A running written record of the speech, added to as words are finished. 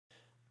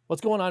What's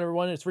going on,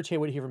 everyone? It's Rich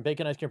Haywood here from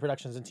Bacon Ice Cream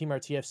Productions and Team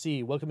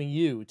RTFC, welcoming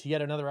you to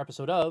yet another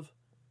episode of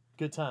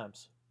Good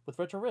Times with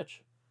Retro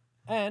Rich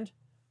and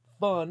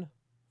Fun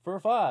for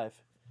 5.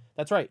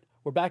 That's right,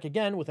 we're back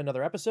again with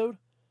another episode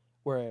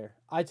where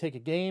I take a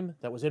game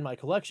that was in my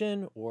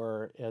collection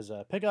or as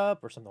a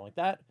pickup or something like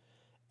that,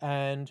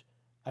 and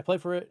I play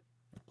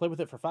with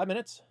it for 5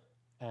 minutes,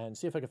 and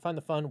see if I can find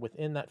the fun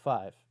within that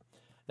 5.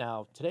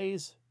 Now,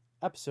 today's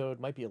episode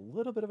might be a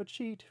little bit of a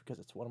cheat because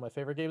it's one of my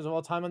favorite games of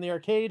all time on the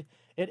arcade.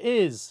 It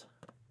is,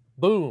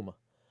 boom,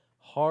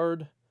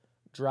 Hard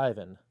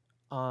Drivin'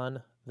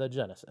 on the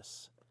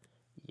Genesis.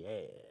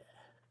 Yeah.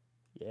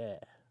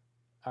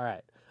 All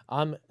right,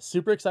 I'm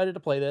super excited to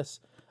play this.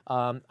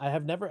 I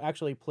have never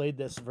actually played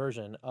this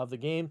version of the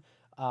game.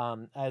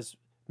 As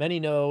many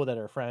know that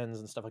are friends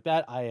and stuff like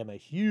that, I am a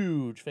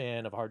huge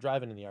fan of Hard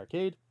Drivin' in the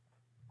arcade.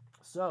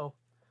 So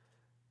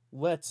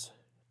let's,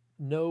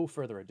 no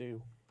further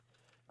ado,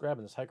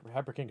 grabbing this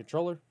Hyper King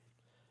controller,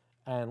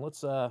 and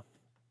let's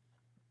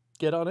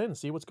get on in and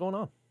see what's going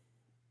on.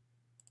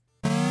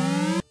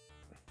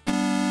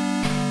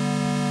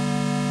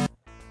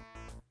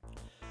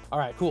 All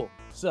right, cool.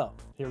 So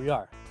here we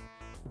are.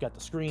 We got the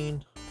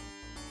screen.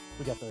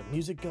 We got the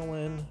music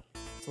going.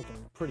 It's looking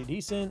pretty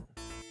decent.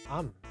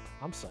 I'm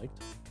psyched.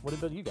 What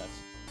about you guys?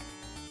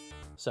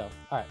 So,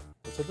 all right,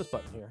 let's hit this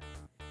button here.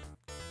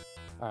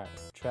 All right,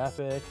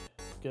 traffic.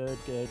 Good.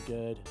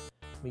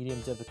 Medium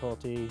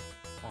difficulty.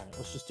 All right,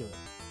 let's just do it.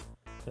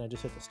 Can I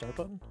just hit the start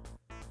button?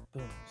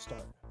 Boom,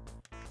 start.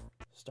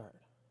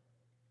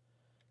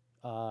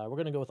 We're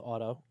gonna go with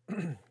auto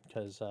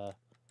because turn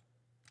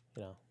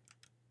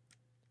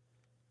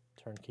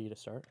key to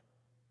start.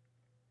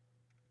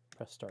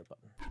 Press start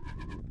button.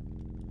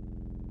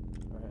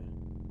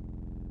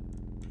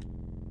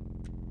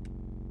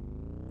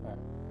 All right.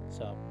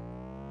 So,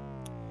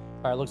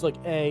 all right. Looks like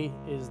A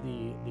is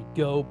the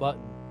go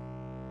button.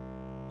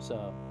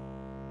 So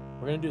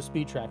we're gonna do a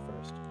speed track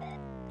first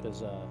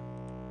because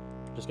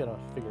just gotta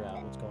figure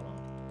out what's going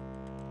on.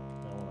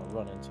 I don't want to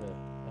run into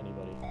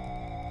anybody.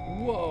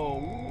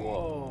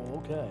 Whoa,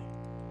 okay.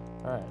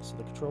 Alright, so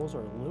the controls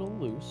are a little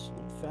loose, a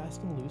little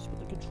fast and loose with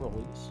the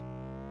controls.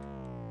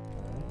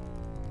 Alright.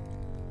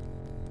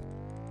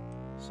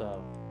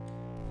 So,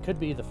 it could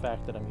be the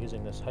fact that I'm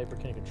using this Hyper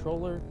King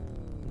controller.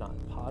 I'm not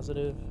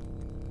positive.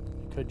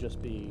 It could just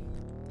be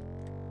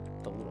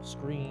the little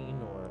screen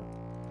or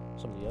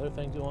some of the other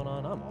things going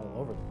on. I'm all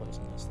over the place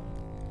in this thing.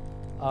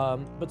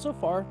 But so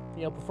far,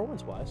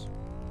 performance-wise,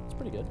 it's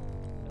pretty good.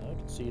 I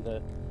can see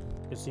the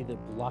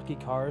blocky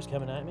cars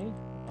coming at me.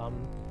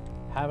 I'm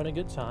having a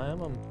good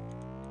time. I'm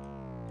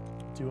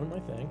doing my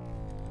thing.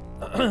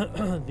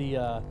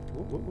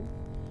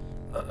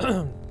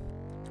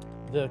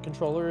 The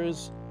controller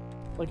is,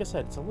 like I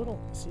said, it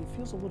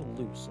feels a little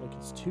loose, like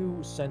it's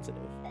too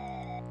sensitive.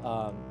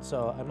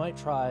 So I might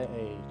try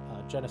a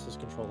Genesis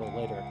controller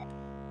later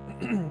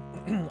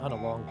on a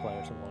long play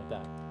or something like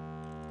that.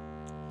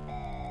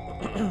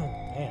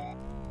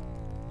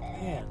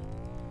 Man,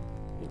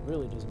 it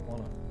really doesn't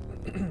want to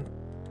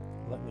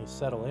let me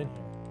settle in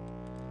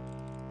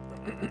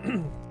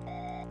here.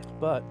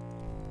 But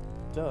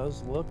it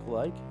does look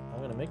like I'm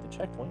going to make the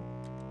checkpoint,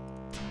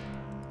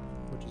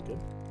 which is good.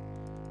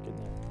 Getting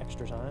that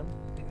extra time.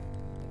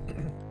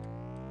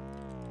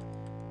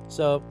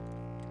 So,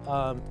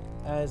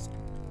 as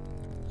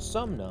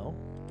some know,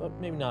 but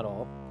maybe not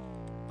all,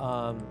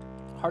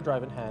 Hard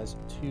Drivin' has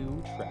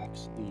 2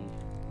 tracks. The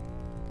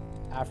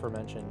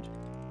aforementioned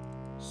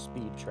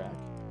speed track,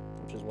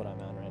 which is what I'm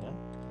on right now,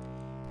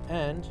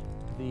 and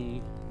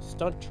the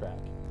stunt track,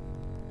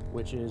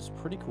 which is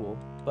pretty cool,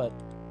 but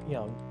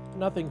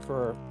nothing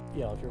for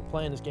if you're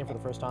playing this game for the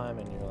first time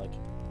and you're like,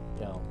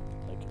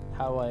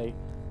 how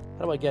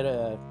do I get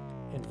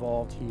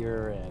involved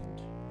here,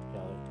 and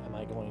am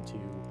I going to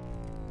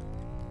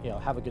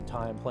have a good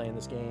time playing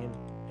this game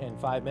in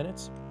 5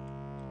 minutes?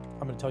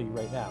 I'm going to tell you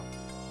right now,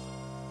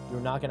 you're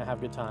not going to have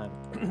a good time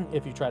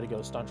if you try to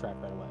go stunt track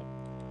right away.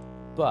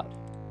 But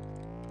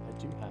I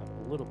do have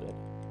a little bit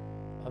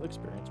of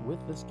experience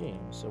with this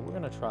game, so we're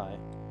going to try.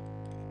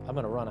 I'm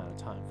going to run out of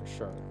time for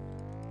sure.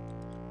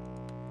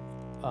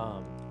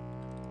 I'm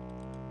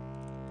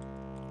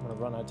going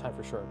to run out of time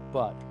for sure,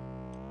 but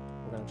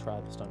we're going to try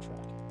the stunt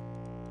track.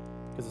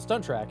 Because the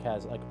stunt track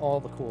has like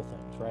all the cool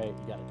things, right?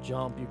 You got a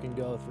jump you can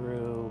go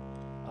through,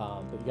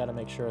 but you got to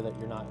make sure that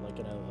you're not like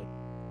going to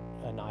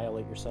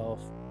annihilate yourself.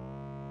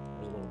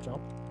 There's a little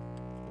jump,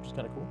 which is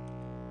kind of cool.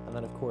 And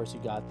then of course you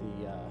got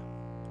the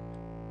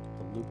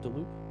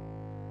loop-de-loop.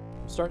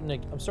 I'm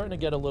starting to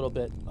get a little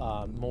bit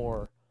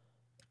more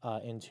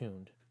in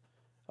tuned.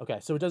 Okay,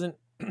 so it doesn't.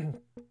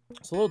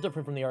 It's a little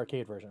different from the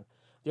arcade version.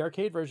 The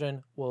arcade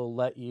version will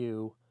let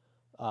you,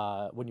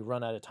 when you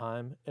run out of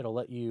time, it'll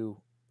let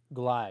you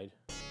glide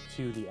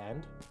to the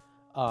end.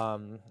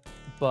 And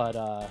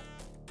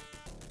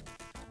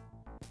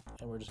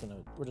we're just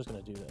gonna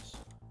do this.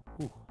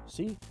 Ooh,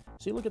 see,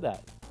 look at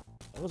that.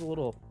 That was a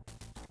little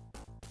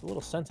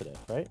sensitive,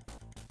 right?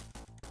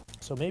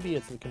 So maybe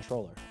it's the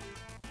controller,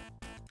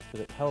 because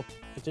it helped.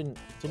 It didn't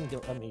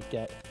let me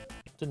get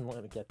didn't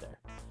let me get there.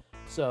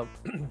 So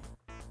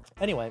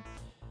anyway,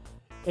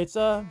 it's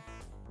a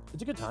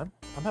good time.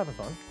 I'm having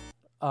fun.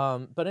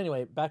 But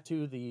anyway, back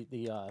to the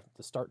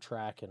start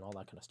track and all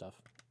that kind of stuff.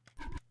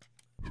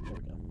 There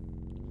we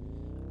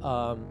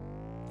go.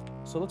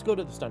 So let's go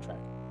to the stunt track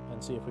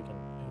and see if we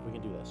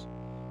can do this.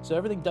 So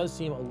everything does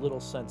seem a little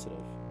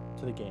sensitive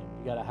to the game.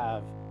 You gotta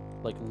have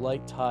like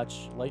light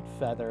touch, light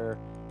feather.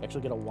 You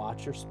actually gotta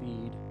watch your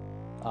speed.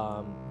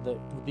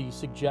 The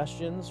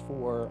suggestions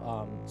for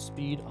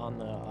speed on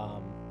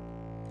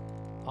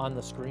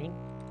the screen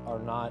are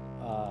not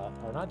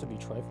to be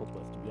trifled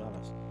with, to be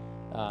honest.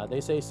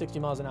 They say 60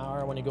 miles an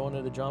hour when you go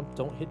into the jump.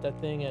 Don't hit that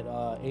thing at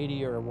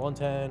 80 or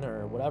 110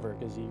 or whatever,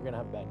 because you're gonna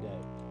have a bad day.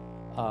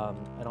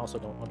 And also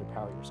don't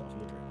underpower yourself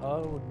either.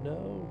 Oh no!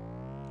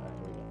 All right,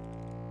 here we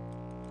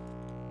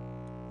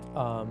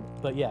go.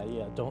 But yeah,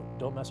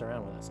 don't mess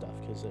around with that stuff,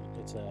 because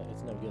it's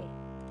no good.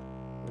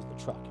 Where's the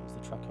truck? Is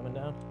the truck coming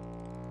down?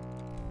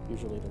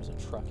 Usually there's a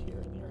truck here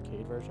in the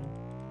arcade version.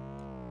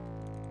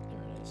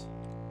 There it is.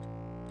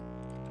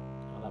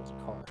 Oh, that was a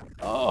car.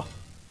 Oh!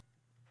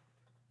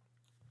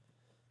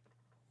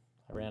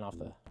 I ran off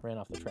the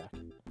track. I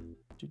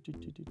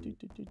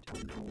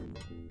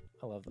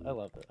love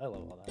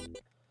all that.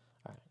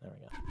 All right, there we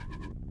go.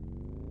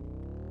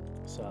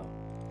 So,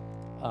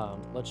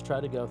 let's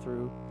try to go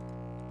through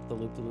the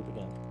loop-de-loop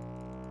again.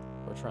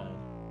 We're trying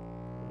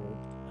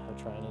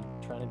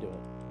to do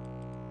it.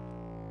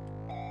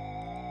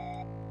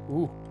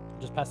 Ooh,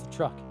 just passed the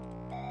truck.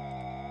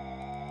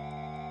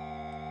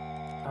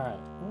 All right.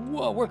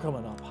 Whoa, we're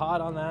coming up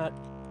hot on that.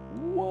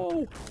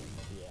 Whoa.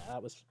 Yeah,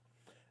 that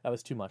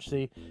was too much.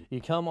 See,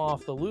 you come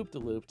off the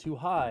loop-de-loop too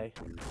high,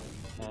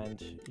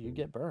 and you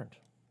get burned.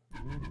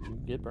 You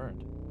get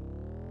burned.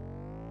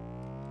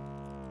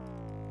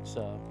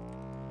 So,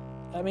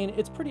 I mean,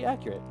 it's pretty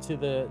accurate to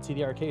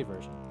the arcade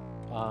version.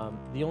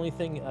 The only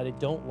thing that I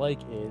don't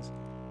like is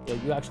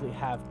you actually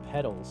have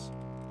pedals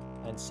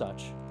and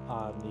such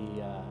on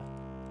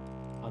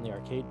the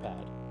arcade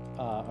pad,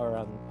 or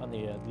on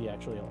the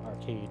actual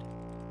arcade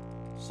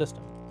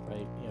system,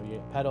 right? You know, you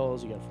get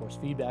pedals, you got force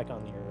feedback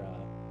on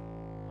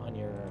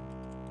your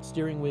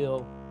steering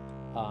wheel,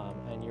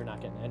 and you're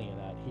not getting any of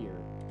that here.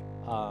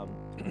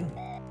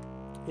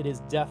 It is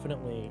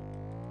definitely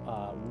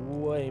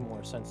way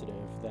more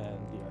sensitive than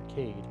the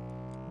arcade,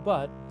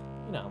 but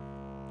you know,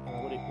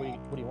 what do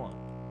you want?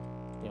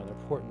 You know,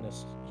 they're porting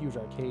this huge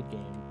arcade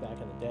game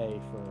back in the day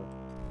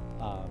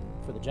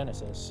for the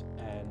Genesis,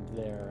 and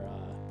they're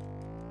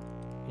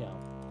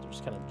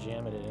just kind of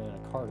jamming it in a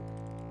cart,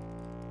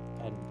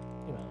 and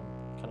you know,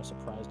 kind of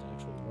surprised it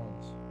actually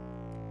runs.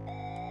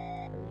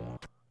 There we go.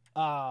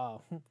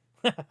 Oh.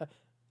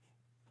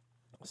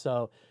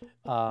 So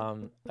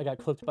I got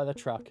clipped by the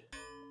truck.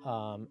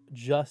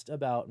 Just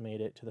about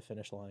made it to the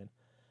finish line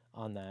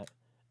on that,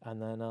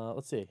 and then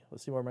let's see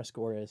where my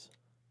score is.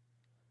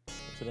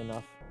 Is it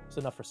enough? It's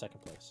enough for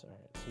second place. All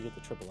right, so you get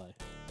the AAA.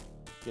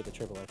 You get the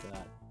AAA for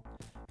that.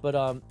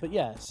 But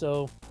yeah,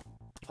 so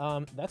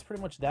that's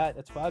pretty much that.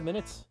 That's 5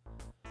 minutes.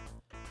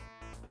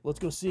 Let's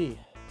go see.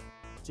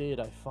 Did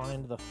I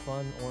find the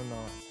fun or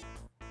not?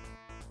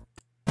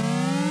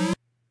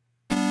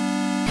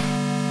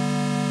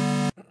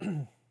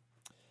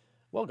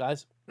 Well,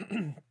 guys,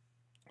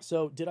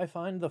 so did I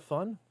find the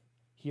fun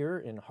here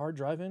in Hard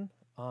Drivin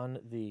on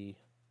the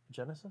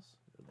Genesis?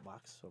 The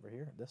box over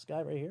here, this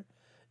guy right here.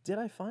 Did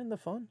I find the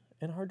fun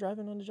in Hard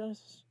Drivin on the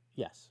Genesis?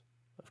 Yes,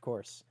 of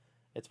course.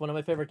 It's one of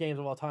my favorite games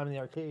of all time in the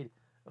arcade.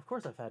 Of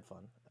course I've had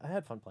fun. I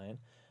had fun playing.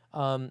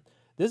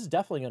 This is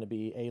definitely going to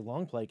be a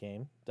long play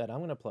game that I'm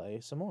going to play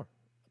some more,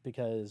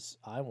 because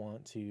I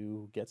want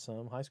to get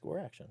some high score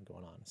action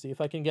going on. See if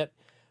I can get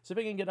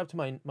up to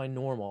my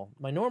normal.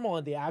 My normal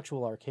at the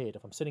actual arcade,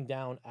 if I'm sitting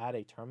down at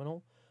a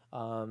terminal,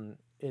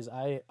 is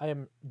I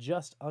am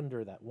just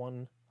under that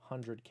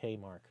 100K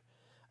mark.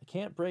 I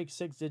can't break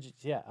 6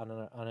 digits yet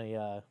on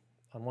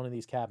one of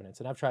these cabinets,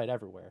 and I've tried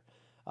everywhere.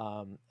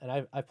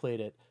 And I've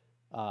played it.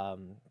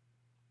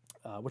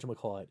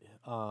 Whatchamacallit,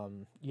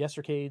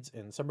 Yestercades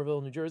in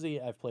Somerville, New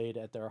Jersey. I've played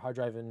at their hard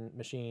driving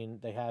machine.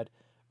 They had,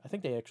 I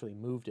think they actually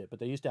moved it, but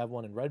they used to have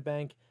one in Red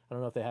Bank. I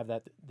don't know if they have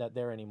that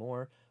there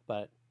anymore,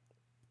 but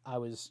I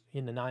was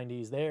in the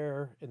 90s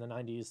there,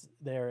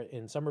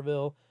 in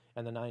Somerville,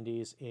 and the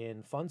 90s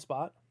in Fun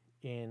Spot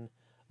in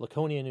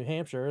Laconia, New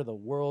Hampshire, the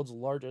world's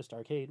largest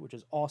arcade, which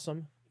is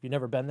awesome. If you've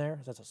never been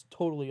there, that's a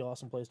totally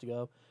awesome place to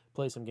go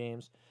play some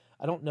games.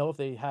 I don't know if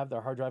they have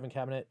their hard driving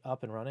cabinet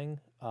up and running.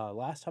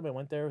 Last time I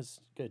went there was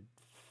good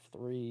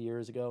 3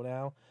 years ago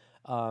now.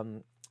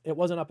 It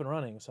wasn't up and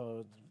running,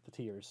 so the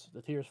tears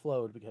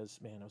flowed, because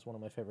man, it was one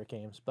of my favorite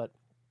games. But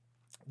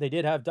they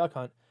did have Duck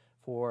Hunt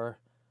for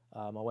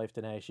my wife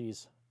Danae.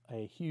 She's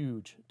a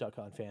huge Duck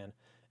Hunt fan,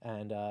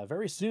 and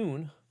very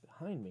soon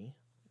behind me,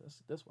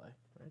 this way,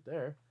 right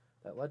there,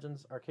 that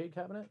Legends arcade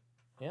cabinet.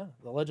 Yeah,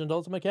 the Legend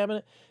Ultimate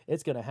cabinet.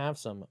 It's gonna have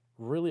some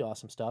really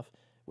awesome stuff,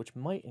 which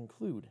might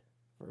include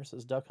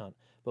versus Duck Hunt,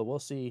 but we'll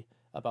see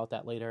about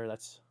that later.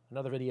 That's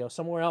another video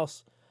somewhere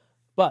else.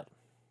 But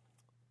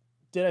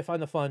did I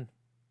find the fun?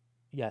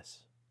 Yes,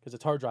 because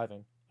it's hard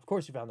driving. Of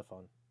course you found the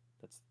fun.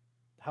 That's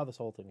how this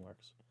whole thing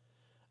works.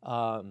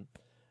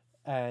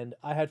 And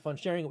I had fun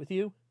sharing it with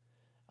you.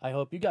 I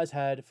hope you guys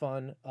had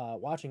fun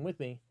watching with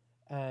me.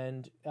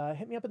 And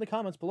hit me up in the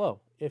comments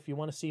below if you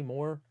want to see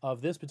more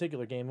of this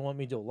particular game. You want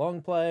me to do a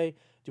long play?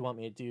 Do you want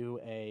me to do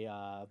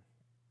a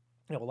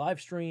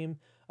live stream?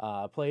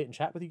 Play it and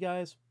chat with you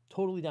guys?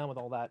 Totally down with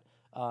all that.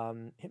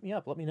 Hit me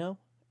up. Let me know.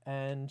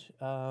 And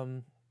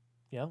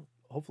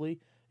hopefully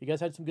you guys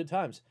had some good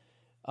times.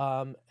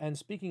 And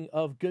speaking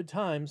of good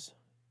times,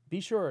 be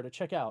sure to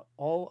check out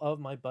all of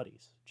my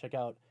buddies. Check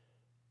out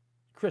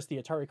Chris,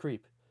 the Atari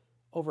Creep,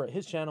 over at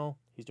his channel.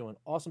 He's doing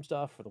awesome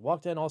stuff for the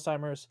Walk to End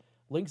Alzheimer's.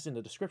 Links in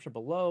the description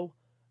below.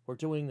 We're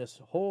doing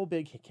this whole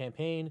big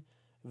campaign.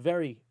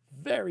 Very,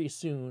 very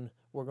soon,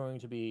 we're going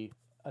to be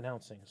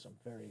announcing some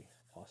very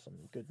awesome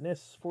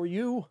goodness for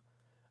you.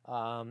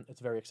 It's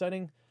very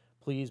exciting.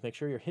 Please make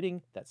sure you're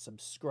hitting that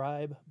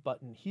subscribe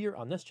button here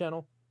on this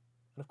channel.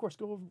 And of course,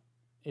 go over,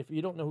 if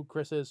you don't know who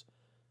Chris is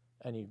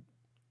and you've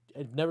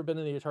never been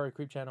in the Atari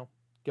Creep channel,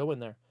 go in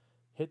there,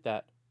 hit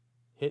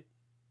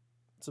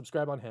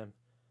subscribe on him,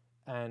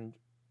 and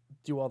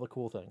do all the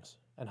cool things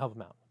and help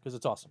him out because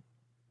it's awesome.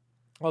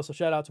 Also,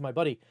 shout out to my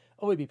buddy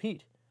OAB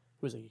Pete,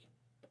 who is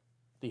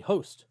the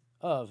host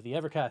of the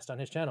Evercast on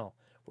his channel,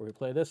 where we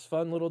play this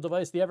fun little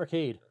device, the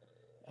Evercade,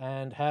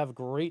 and have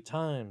great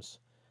times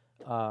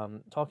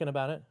talking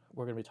about it.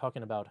 We're going to be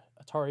talking about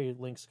Atari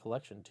Lynx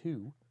Collection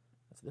 2.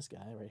 That's this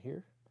guy right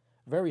here.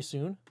 Very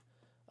soon.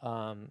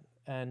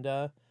 And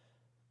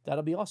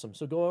that'll be awesome.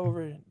 So go over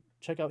and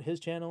check out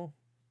his channel,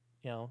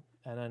 and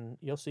then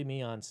you'll see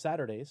me on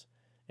Saturdays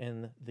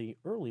in the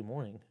early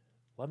morning,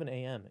 11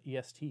 a.m.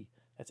 EST.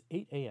 That's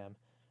 8 a.m.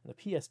 in the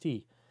PST.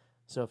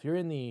 So if you're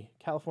in the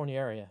California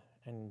area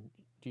and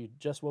you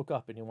just woke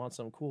up and you want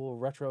some cool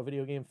retro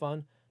video game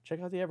fun,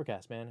 check out the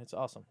Evercast, man. It's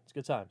awesome. It's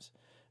good times.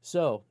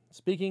 So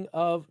speaking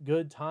of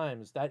good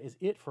times, that is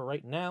it for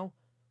right now.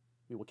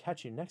 We will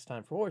catch you next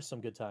time for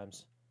some good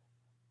times.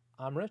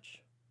 I'm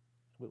Rich.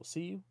 We will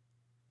see you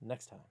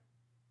next time.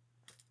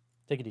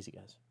 Take it easy,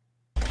 guys.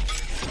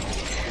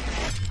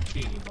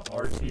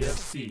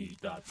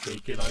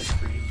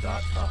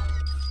 TeamRTFC.BaconIceCream.com